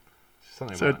 It's just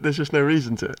something So about him. there's just no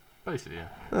reason to it. Basically, yeah.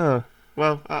 Oh,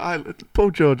 well,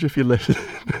 Paul George, if you listen,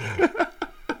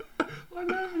 I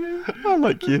love you. I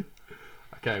like you.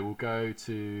 Okay, we'll go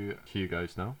to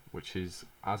Hugo's now, which is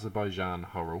Azerbaijan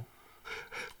Hurl.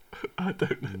 I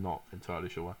don't know. Not entirely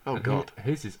sure why. Oh, And God.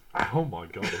 His is... Oh, my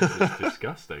God. This is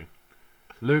disgusting.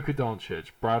 Luka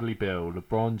Doncic, Bradley Beal,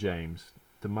 LeBron James,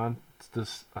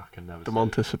 Demontis... I can never say it.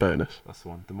 Demontis Sabonis. That's the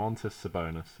one. Demontis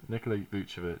Sabonis, Nikola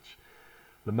Vucevic,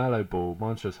 LaMelo Ball,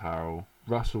 Montrezl Harrell,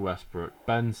 Russell Westbrook,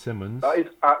 Ben Simmons, That is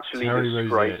actually Terry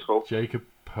disgraceful. Rozier, Jacob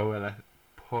Pirtle,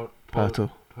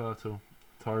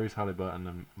 Tyrese Halliburton,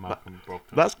 and Malcolm Brogdon.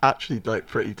 That's actually like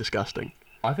pretty disgusting.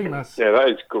 I think that's... Yeah, that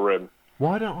is grim.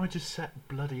 Why don't I just set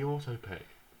bloody auto-pick?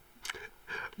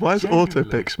 Why is Genuinely,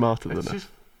 Autopic smarter than It's us? just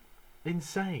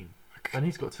insane. And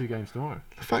he's got 2 games tomorrow.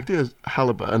 The fact he has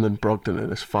Halliburton and Brogdon in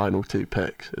his final 2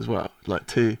 picks as well. Like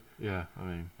 2. Yeah, I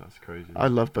mean, that's crazy. I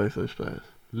love both those players.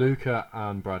 Luca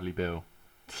and Bradley Beal,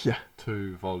 Yeah.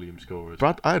 2 volume scorers.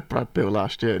 I had Brad Bill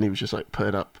last year and he was just like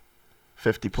putting up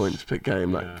 50 points per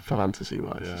game, like Yeah.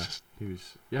 fantasy-wise. Yeah, It's just, he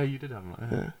was... Yeah, you did have him like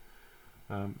that.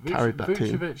 yeah. Carried that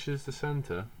team. Vucevic is the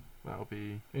centre. That'll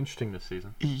be interesting this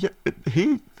season. Yeah,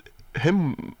 him,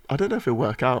 I don't know if he'll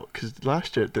work out because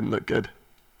last year it didn't look good.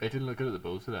 It didn't look good at the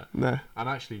Bulls, did it? No. And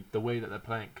actually, the way that they're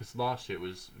playing, because last year it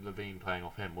was Levine playing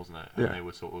off him, wasn't it? And Yeah. they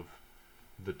were sort of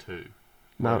the 2.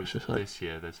 Now Whereas it's just like this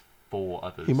year there's 4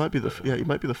 others. he might be the that are he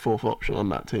might be the 4th option on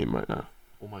that team right now.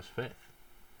 almost 5th.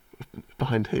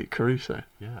 Behind who? Caruso.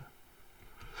 Yeah.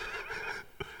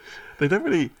 They don't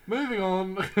really. Moving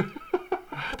on.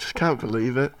 I just can't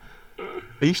believe it.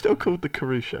 Are you still called the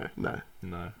Caruso? No.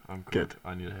 No, I'm Good. good.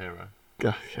 I need a hero.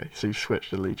 Okay, so you've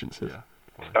switched allegiances. Yeah.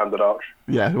 Fine. Standard Arch.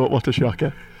 Yeah. What a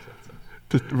shocker.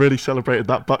 Just really celebrated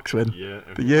that Bucks win. Yeah.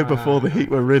 The year before the Heat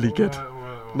were really good.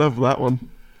 Alright. Love that one.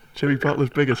 Jimmy Butler's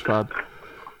biggest fan.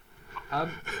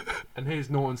 And here's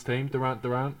Norton's team, Durant.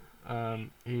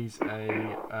 He's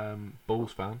a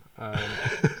Bulls fan.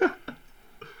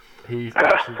 He's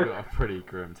actually got a pretty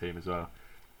grim team as well.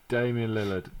 Damian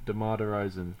Lillard, DeMar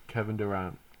DeRozan, Kevin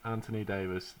Durant, Anthony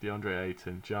Davis, DeAndre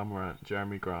Ayton, Ja Morant,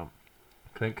 Jeremy Grant,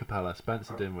 Clint Capella,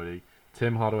 Spencer Dinwiddie,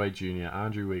 Tim Hardaway Jr.,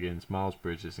 Andrew Wiggins, Miles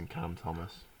Bridges, and Cam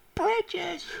Thomas.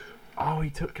 Bridges. Oh, he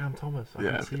took Cam Thomas. I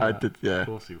Yeah, didn't see I that. did. Yeah, Of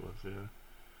course he was, yeah.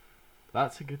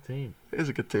 That's a good team. it is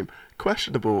a good team.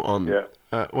 Questionable on.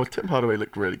 Yeah. Well, Tim Hardaway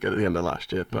looked really good at the end of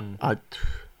last year, but Mm.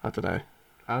 I don't know.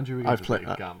 Andrew Wiggins I've is played a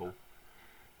that. gamble.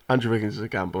 Andrew Wiggins is a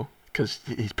gamble because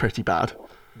he's pretty bad.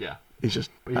 Yeah, He's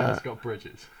just but he has got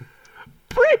Bridges.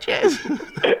 Bridges.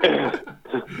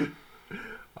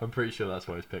 I'm pretty sure that's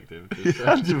why he's picked him.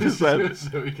 100%.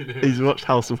 So we can hear He's watched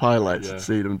House of Highlights Yeah. and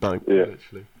seen him dunk. Yeah.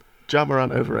 literally. Ja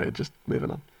Morant overrated. Just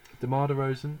moving on. DeMar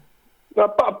DeRozan.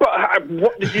 But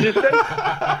what did you just say?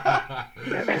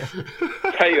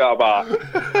 Take that back.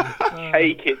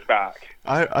 Take it back.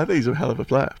 I think he's a hell of a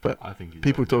player, but I think he's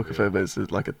people very talk good. of him as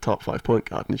like a top 5 point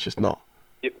guard, and he's just not.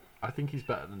 I think he's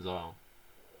better than Zion.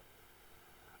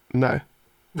 No.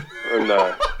 Oh,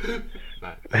 no.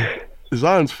 No,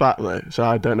 Zion's fat though, so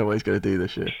I don't know what he's going to do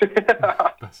this year.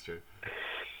 that's true.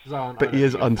 Zion, But I don't he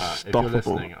is think you're fat. If you're unstoppable.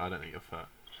 listening, I don't think you're fat.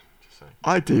 Just saying.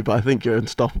 I do, but I think you're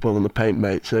unstoppable in the paint,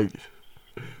 mate. So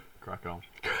Crack on.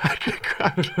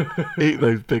 crack, eat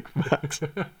those Big Macs.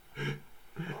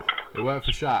 It worked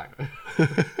for Shaq.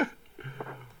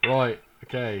 Right,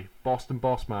 okay. Boston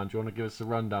Boss Man, do you want to give us a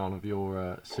rundown of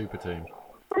your super team?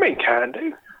 I mean, can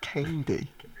do. Candy.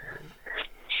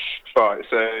 Right,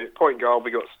 so point guard,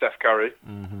 we got Steph Curry.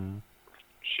 Mm-hmm.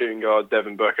 Shooting guard,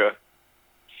 Devin Booker.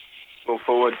 Small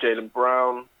forward, Jaylen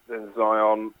Brown. Then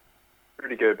Zion,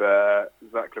 Rudy Gobert,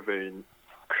 Zach LaVine,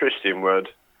 Christian Wood,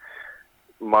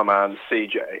 my man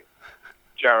CJ,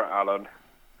 Jarrett Allen,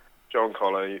 John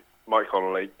Connolly, Mike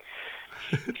Connolly.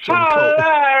 John Cole.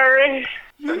 Larry!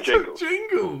 You And took Jingles.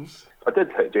 Jingles! I did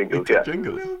take He Jingles, took yeah.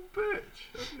 Jingles. Little bitch.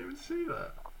 I didn't even see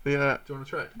that. Yeah, Do you want to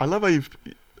trade? I love how you've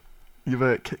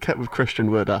kept with Christian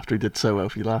Wood after he did so well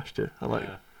for you last year. I like it.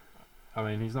 Yeah. I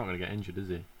mean, he's not going to get injured, is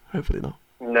he? Hopefully not.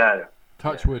 No.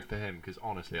 Touch wood for him, because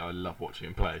honestly, I love watching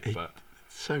him play. He- But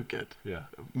So good. yeah,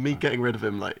 Me getting rid of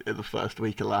him like in the first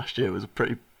week of last year was a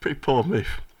pretty poor move.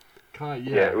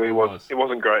 Yeah, it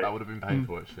wasn't great. That would have been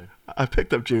painful, actually. I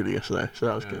picked up Julius though, so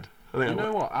that was Yeah. good. I think You I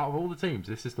know what? Out of all the teams,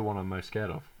 this is the one I'm most scared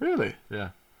of. really? Yeah,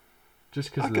 just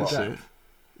I because of can the see depth.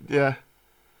 it. Yeah.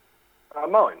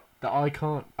 Mine. That I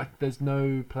can't. There's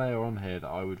no player on here that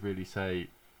I would really say.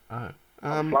 Oh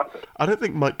Flattered. I don't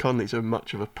think Mike Conley's so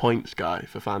much of a points guy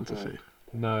for fantasy.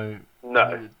 no.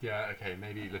 No. Yeah. Okay.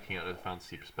 Maybe looking at it the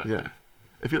fantasy perspective. Yeah.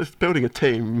 If you're just building a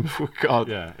team, oh God,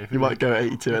 Yeah. If you might go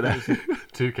 82 and if it 8. was a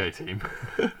 2K team.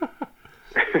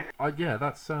 Yeah,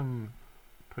 that's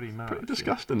pretty mad. Pretty actually.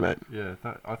 disgusting, mate. Yeah,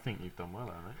 I think you've done well,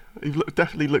 mate. You've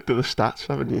definitely looked at the stats,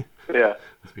 haven't you? Yeah.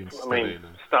 It's been I studying mean,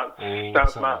 them. stats all man.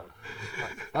 summer.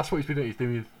 That's what he's been doing.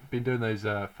 He's been doing those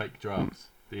fake drafts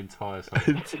the entire summer.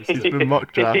 He's been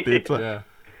mock drafted. Do Yeah,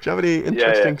 you have any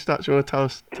interesting stats you want to tell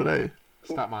us today?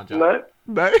 Statman Jack. No.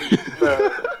 No?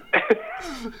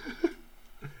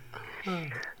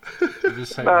 You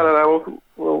just say No.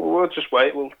 We'll just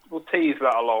wait. We'll tease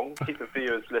that along. Keep the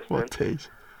viewers listening. What tease?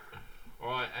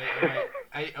 Alright,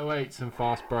 808s and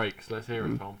fast breaks. Let's hear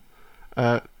it, Tom.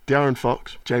 De'Aaron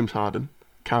Fox, James Harden,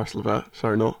 Karis LeVert,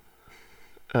 sorry not,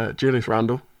 Julius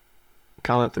Randle,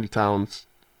 Karl Anthony Towns,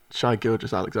 Shai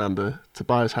Gilgeous-Alexander,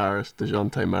 Tobias Harris,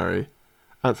 DeJounte Murray,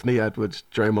 Anthony Edwards,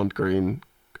 Draymond Green,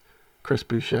 Chris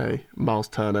Boucher, Miles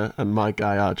Turner, and my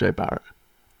guy RJ Barrett.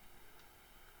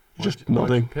 You're just Why'd you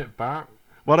nodding. pick Barrett?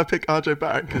 Why'd I pick RJ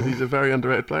Barrett? Because he's a very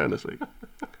underrated player in this league.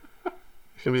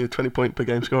 He's going to be a 20-point per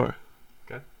game scorer.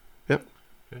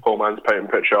 Poor man's Peyton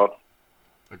Pritchard.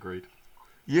 Agreed.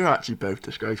 You're actually both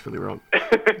disgracefully wrong.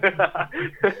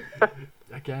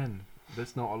 Again,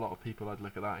 there's not a lot of people I'd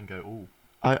look at that and go, ooh,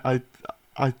 I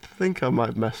think I might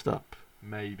have messed up.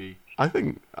 maybe. I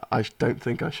don't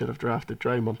think I should have drafted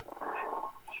Draymond.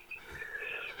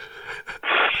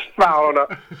 Foul on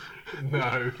it.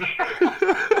 No.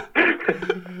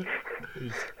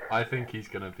 I think he's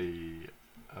going to be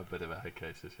a bit of a head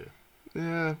case this year.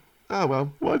 Yeah. Oh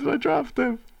well. Why did I draft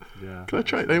him? Yeah. Can I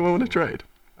trade? Anyone want to trade?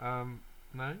 No.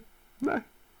 No.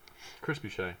 Chris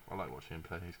Boucher. I like watching him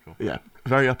play. He's cool. Yeah.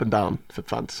 Very up and down for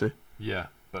fantasy. Yeah,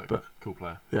 but cool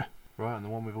player. Yeah. Right, and the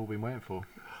one we've all been waiting for.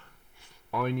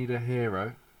 I need a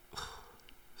hero.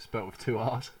 Spelt with 2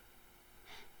 R's.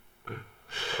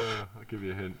 I'll give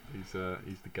you a hint. He's the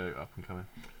GOAT up and coming.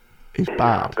 He's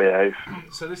bad. Behave.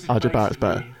 So this is RJ Barrett's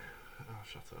better. basically- Oh,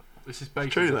 shut up. This is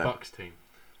basically true, the though. Bucks team.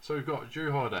 So we've got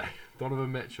Drew Holiday,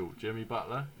 Donovan Mitchell, Jimmy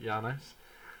Butler, Giannis,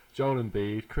 Joel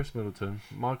Embiid, Chris Middleton,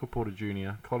 Michael Porter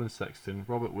Jr., Colin Sexton,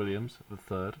 Robert Williams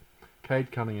III,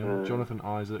 Cade Cunningham, Jonathan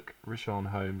Isaac, Richaun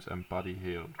Holmes, and Buddy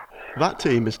Hield. That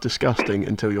team is disgusting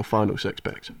until your final 6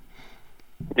 picks.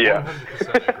 Yeah.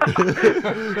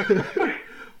 100% agree.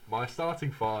 My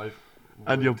starting 5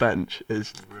 And your would bench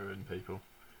is ruin people.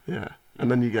 yeah. And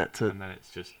then you get to. And then it's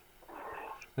just...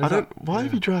 I don't. Why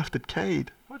have you drafted Cade?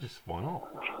 Well, just why not?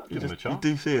 You Give him a just you chance.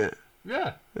 do see it.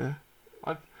 Yeah. Yeah.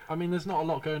 I mean, there's not a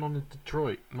lot going on in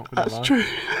Detroit. Not gonna That's lie. true.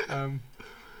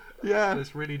 Yeah.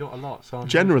 There's really not a lot. So I'm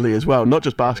Generally as well, not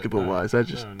just basketball No, wise. They're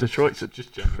just no, Detroit's.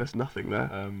 just generally. There's nothing there.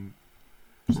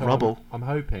 So Rubble. I'm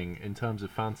hoping, in terms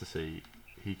of fantasy,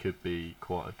 he could be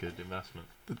quite a good investment.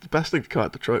 The best thing to come out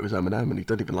of Detroit was Eminem, and he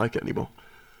doesn't even like it anymore.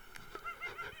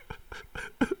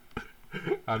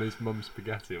 And his mum's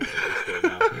spaghetti. Or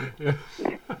whatever it's doing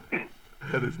now.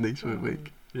 And his niece for a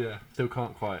week. Yeah. Still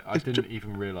can't quite. I It's didn't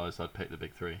even realise I'd picked the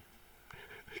big 3.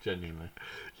 Genuinely.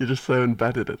 You're just so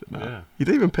embedded in it now. Yeah. You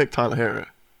didn't even pick Tyler Hero.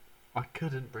 I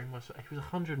couldn't bring myself. He was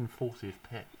 140th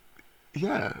pick.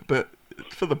 Yeah, but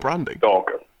for the branding. Dog.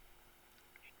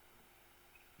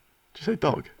 Did you say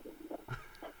dog?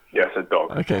 Yes, a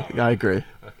dog. Okay, I agree.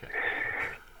 Okay.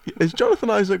 Is Jonathan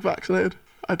Isaac vaccinated?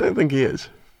 I don't think he is.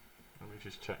 Let me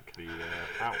just check the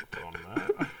out on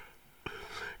that.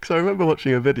 Because I remember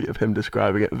watching a video of him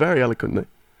describing it very eloquently,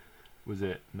 Was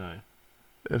it? No.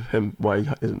 of him why he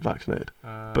isn't vaccinated.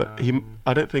 But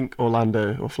I don't think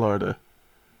Orlando or Florida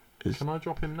is. Can I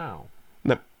drop him now?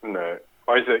 No.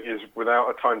 Isaac is without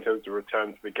a timetable to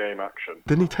return to the game action.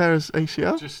 Didn't he tear his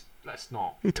ACL? Just let's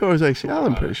not. He tore his ACL,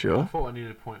 I'm pretty I sure. thought I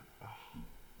needed a point. Oh,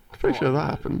 I'm pretty sure that I needed-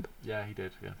 happened. Yeah, he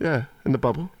did. Yeah. Yeah, in the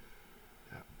bubble.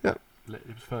 It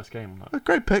was first game. Like, A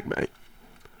great pick, mate.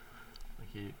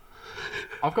 thank you.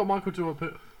 I've got Michael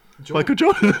Jordan. Michael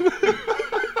Jordan.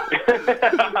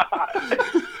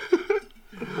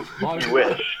 You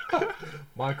wish.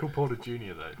 Michael Porter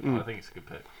Jr. though. I think it's a good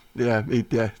pick. yeah,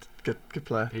 good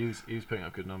player. He was putting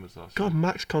up good numbers last God, year.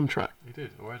 max contract. He did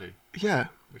already, Yeah,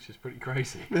 which is pretty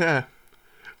crazy. yeah.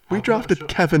 We I'm not drafted sure-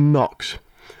 Kevin Knox.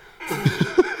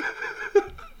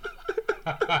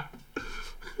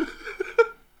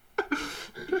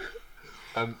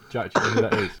 Jack, do you know who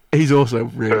that is? He's also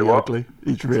really what? ugly.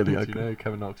 He's really Do you ugly. know who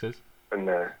Kevin Knox is? And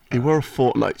He wore a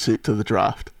Fortnite suit to the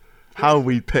draft. How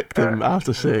we picked him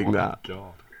after seeing Oh my that.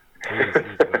 God. He's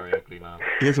a very ugly man.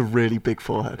 He has a really big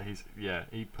forehead.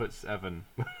 He puts Evan.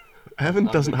 Evan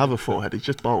doesn't have a forehead, he's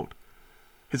just bald.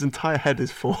 His entire head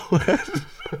is forehead.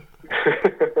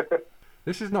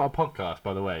 This is not a podcast,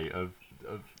 by the way, of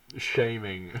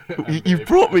shaming. You've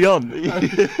brought me on. Who is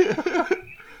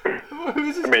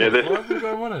this? I mean, kid? this- Why is he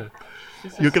going on here?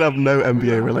 You're going to have no NBA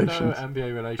No relations.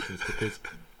 NBA relations because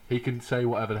he can say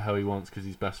whatever the hell he wants because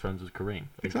he's best friends with Kareem. And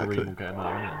Exactly. Kareem will get him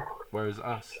out of here. Whereas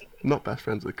us, Not best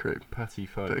friends with Kareem. petty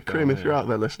folk. But down Kareem, if here- you're out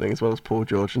there listening, as well as Paul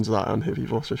George and Zion, who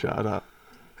you've also shouted out,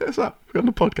 hit us up. We're on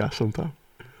the podcast sometime.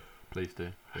 please do.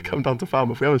 Come down to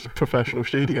Falmouth. We have a professional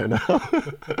studio now.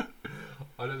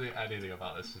 I don't think anything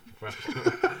about this is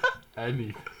professional.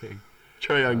 Anything.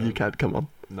 Trey Young, you can come on.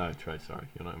 No, Trey, sorry,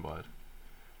 you're not invited.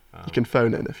 You can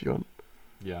phone in if you want.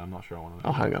 Yeah, I'm not sure I want to.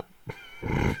 I'll hang up.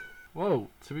 Well,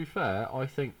 to be fair, I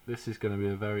think this is going to be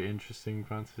a very interesting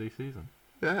fantasy season.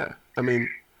 Yeah. I mean,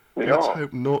 Yeah. let's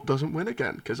hope Nort doesn't win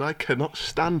again, because I cannot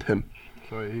stand him.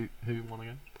 Sorry, who won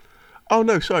again? Oh,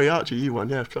 no, sorry, Archie, you won.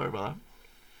 Yeah, sorry about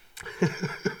that.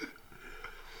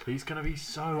 He's going to be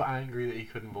so angry that he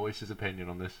couldn't voice his opinion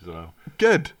on this as well.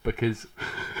 Good. Because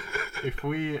if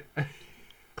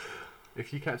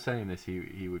you kept saying this,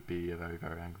 he would be a very,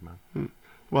 very angry man.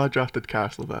 Well, I drafted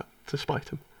Karis LeVert to spite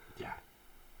him. Yeah.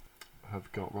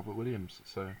 I've got Robert Williams,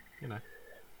 so, you know.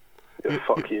 Yeah,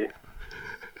 fuck you.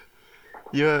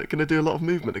 You're going to do a lot of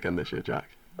movement again this year, Jack.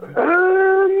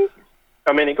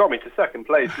 I mean, it got me to second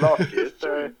place last year,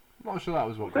 so I'm not sure that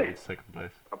was what got you to second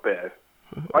place. a bit.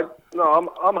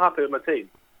 I'm happy with my team.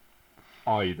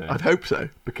 Are you then? I'd hope so.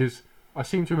 Because I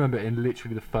seem to remember in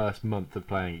literally the first month of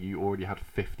playing, you already had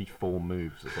 54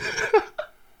 moves or something.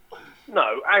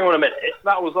 No, hang on a minute.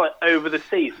 That was like over the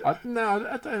season. No,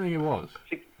 I don't think it was.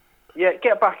 Yeah,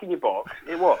 get back in your box.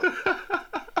 It was.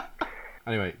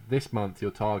 Anyway, this month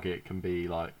your target can be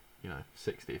like,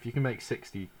 60. If you can make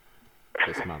 60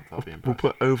 this month, I'll be We'll impressed.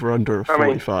 put over under a I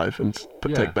mean- 45 and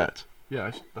Yeah. take bets.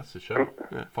 Yeah, that's a show.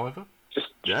 Yeah. Fiver? Just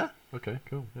Yeah? Okay,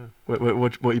 cool. Yeah, What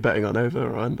are you betting on, over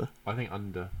or under? I think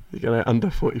under. You're going to under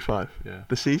 45. Yeah.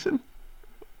 The season?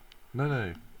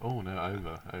 No. Oh no,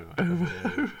 over. Yeah,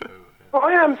 over.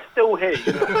 I am still here.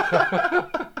 You know?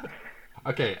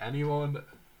 Okay, anyone?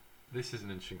 This is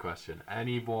an interesting question.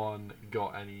 Anyone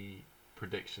got any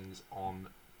predictions on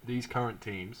these current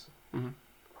teams? Mhm.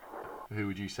 Who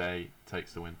would you say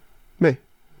takes the win? Me?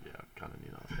 Yeah, I kind of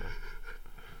knew that. So.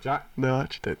 Jack, No, I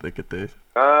actually don't think it did.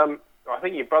 I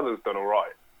think your brother's done all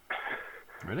right,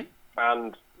 really?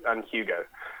 and Hugo.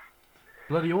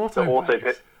 Bloody auto. The auto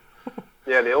picks. pick.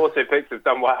 Yeah, the auto picks have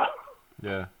done well.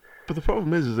 Yeah. But the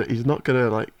problem is that he's not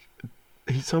going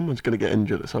to, someone's going to get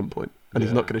injured at some point, and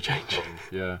he's Yeah. not going to change.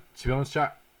 Yeah. To be honest,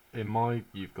 Jack,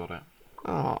 you've got it.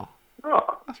 Oh,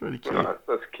 Oh, that's really cute.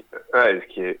 that's cute. That is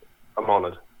cute. I'm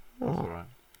honoured. That's Oh. all right.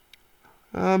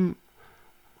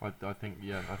 I think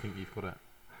you've got it.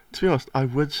 To be honest, I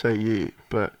would say you,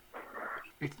 but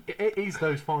It is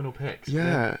those final picks.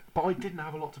 Yeah. But I didn't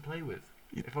have a lot to play with.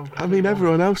 If I'm I completely mean, honest.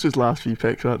 everyone else's last few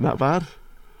picks weren't that bad.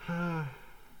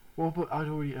 Well, but I'd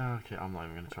already. Okay, I'm not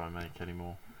even going to try and make any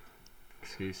more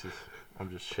excuses. I'm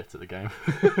just shit at the game.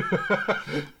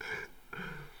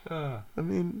 I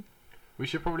mean, We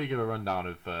should probably give a rundown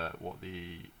of what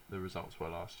the results were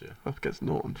last year. up against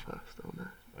Norton first, don't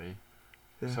I?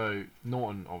 Yeah. So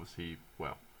Norton, obviously,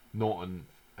 Norton,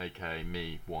 aka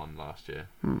me, won last year.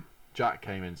 Jack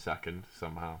came in second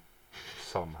somehow.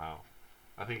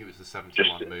 I think it was the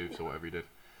 71 moves or whatever he did.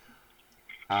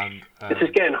 And This is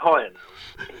getting higher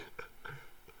now.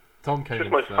 Tom came Just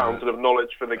in my third. fountain of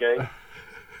knowledge for the game.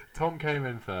 Tom came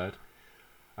in third.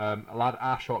 A lad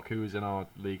Ashok, who was in our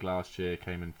league last year,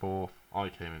 came in fourth. I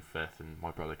came in fifth, and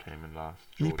my brother came in last.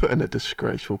 You George. put in a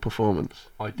disgraceful performance.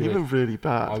 I did. You were really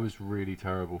bad. I was really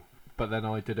terrible. But then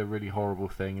I did a really horrible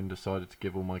thing and decided to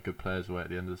give all my good players away at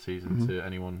the end of the season to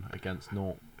anyone against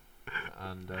Naught.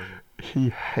 And He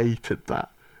hated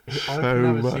that I've so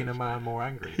never much. seen a man more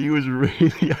angry. He was really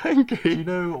Do you angry.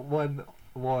 know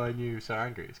why I knew he was so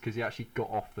angry? It's because he actually got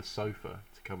off the sofa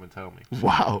to come and tell me.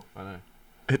 Wow. I know.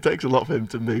 It takes a lot for him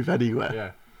to move anywhere.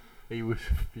 Yeah. He was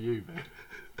fuming.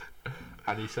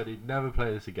 And he said he'd never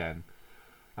play this again.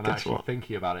 And Guess actually what?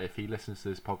 thinking about it, if he listens to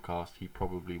this podcast, he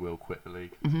probably will quit the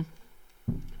league.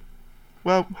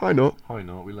 Well, hi not. Hi,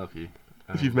 Naught, we love you.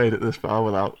 If you've made it this far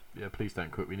without... Yeah, please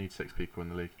don't quit. We need 6 people in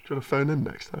the league. Do you want to phone in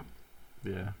next time?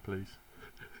 Yeah, please.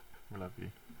 We love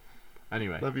you.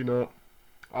 Anyway. Love you not.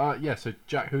 Yeah, so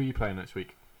Jack, who are you playing next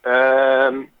week?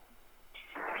 I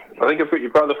think I've got your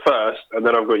brother first, and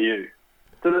then I've got you.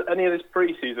 Do any of this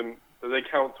pre-season, do they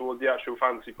count towards the actual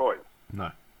fantasy points?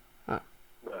 No. No.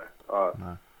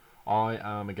 No. I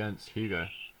am against Hugo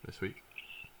this week.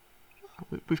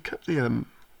 We've kept the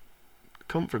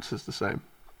conferences the same.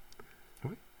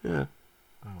 Have we? Yeah.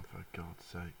 Oh, for God's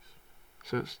sakes.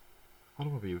 So it's... I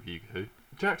don't want to be with Hugo.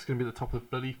 Jack's going to be at the top of the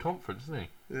bloody conference, isn't he?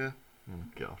 Yeah. Oh,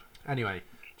 God. Anyway,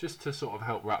 just to sort of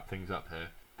help wrap things up here,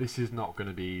 this is not going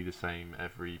to be the same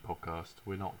every podcast.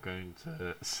 We're not going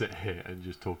to sit here and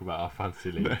just talk about our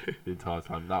fantasy league No. the entire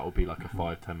time. That will be like a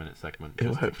 5-10 minute segment.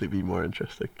 It'll just to hopefully be more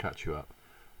interesting. catch you up.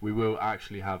 We will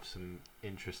actually have some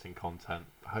interesting content.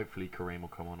 Hopefully Kareem will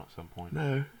come on at some point.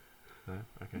 No. No?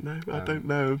 Okay. No, I don't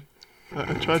know him.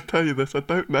 I tried to tell you this. I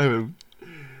don't know him.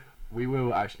 We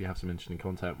will actually have some interesting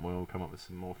content. We'll come up with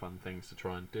some more fun things to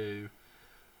try and do.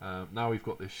 Now we've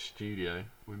got this studio,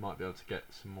 we might be able to get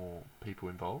some more people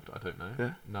involved. I don't know.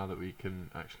 Yeah. Now that we can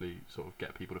actually sort of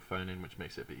get people to phone in, which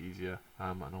makes it a bit easier,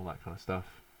 and all that kind of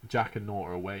stuff. Jack and Nort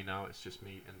are away now. It's just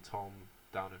me and Tom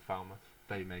down in Falmouth.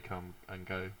 They may come and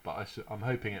go, but I'm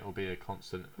hoping it will be a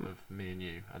constant of me and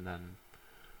you, and then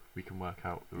we can work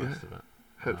out the rest of it.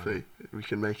 Hopefully we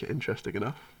can make it interesting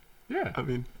enough. Yeah. I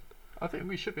mean, I think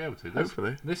we should be able to.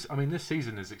 hopefully. This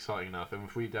season is exciting enough, and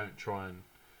if we don't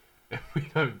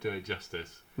do it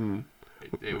justice,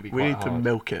 it will be We quite need hard. to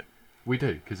milk it. We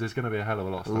do, because there's going to be a hell of a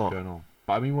lot of stuff going on.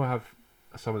 But I mean, we'll have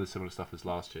some of the similar stuff as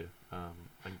last year,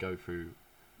 and go through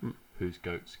whose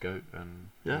goat's goat and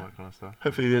all that kind of stuff.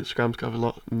 Hopefully the Instagram's got a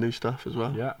lot of new stuff as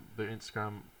well. Yeah, the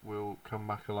Instagram will come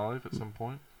back alive at some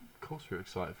point. Of course, we're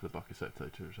excited for the Bucket Set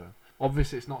Tattoo show.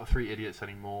 Obviously, it's not a Three Idiots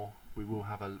anymore. We will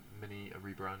have a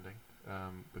rebranding,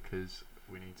 because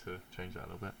we need to change that a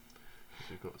little bit. Because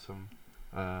we've got some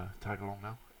tag along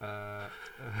now.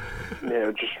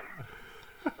 Yeah, just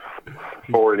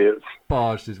 4 idiots.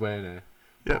 Barged his way in here.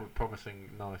 Yeah.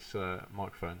 Promising nice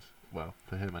microphones. Well,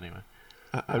 for him anyway.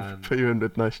 I've put you in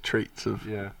with nice treats of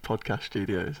Yeah. podcast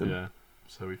studios. And Yeah.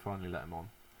 So we finally let him on.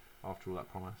 After all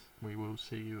that promise, we will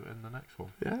see you in the next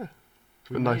one. Yeah. It's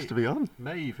We been nice to be on.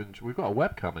 May even we've got a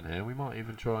webcam in here. We might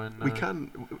even try and We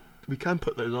can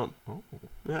put those on. Oh,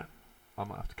 Yeah. I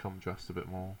might have to come dressed a bit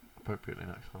more appropriately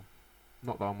next time.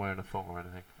 Not that I'm wearing a thong or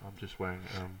anything. I'm just wearing.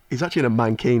 He's actually in a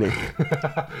mankini.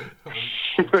 I'm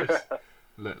just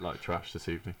lit like trash this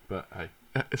evening. But hey,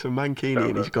 It's a mankini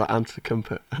and he's got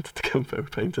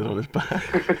Antetokounmpo painted on his back.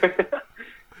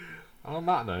 and on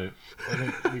that note, I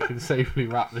think we can safely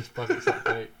wrap this Bucket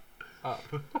update up.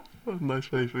 What a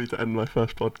nice way for me to end my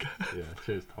first podcast. Yeah.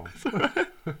 Cheers, Tom.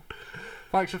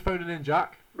 Thanks for phoning in,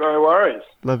 Jack. No worries.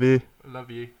 Love you. Love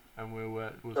you, and we'll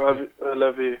I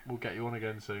love you. we'll get you on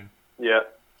again soon. Yeah.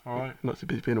 All right. Not too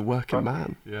busy being a working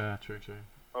man. Yeah. True.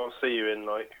 I'll see you in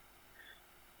more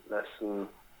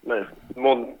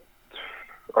than.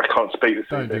 I can't speak this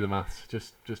Don't do evening. the maths.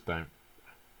 Just don't.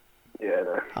 Yeah,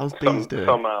 no. How's Dee's doing?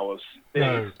 Some hours.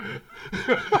 No.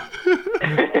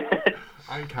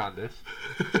 And Candice.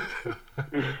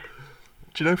 Do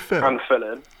you know Phil? And fill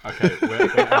in. Okay, we're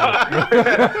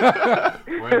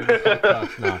ending the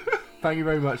podcast now. Thank you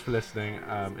very much for listening,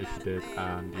 if you did,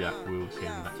 and yeah, we'll see you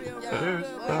in the next one. Cheers.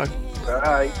 Bye.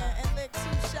 Bye.